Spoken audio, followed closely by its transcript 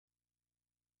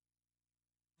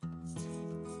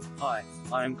Hi,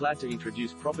 I am glad to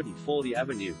introduce property 40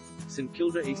 Avenue, St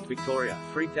Kilda, East Victoria,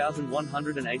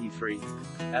 3183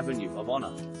 Avenue of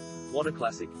Honour. What a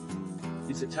classic!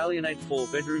 This Italianate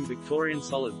 4-bedroom Victorian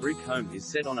solid brick home is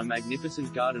set on a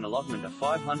magnificent garden allotment of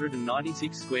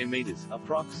 596 square metres,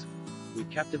 approx.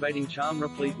 With captivating charm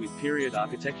replete with period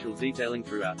architectural detailing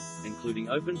throughout, including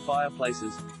open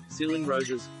fireplaces, ceiling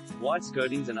roses, white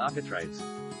skirtings and architraves.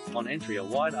 On entry a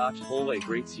wide arched hallway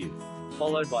greets you,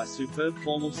 followed by superb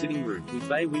formal sitting room with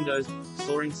bay windows,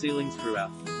 soaring ceilings throughout,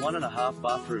 1.5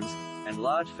 bathrooms, and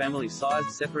large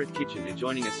family-sized separate kitchen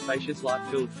adjoining a spacious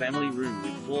light-filled family room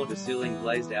with floor-to-ceiling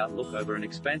glazed outlook over an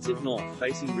expansive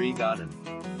north-facing rear garden.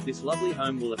 This lovely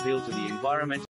home will appeal to the environmental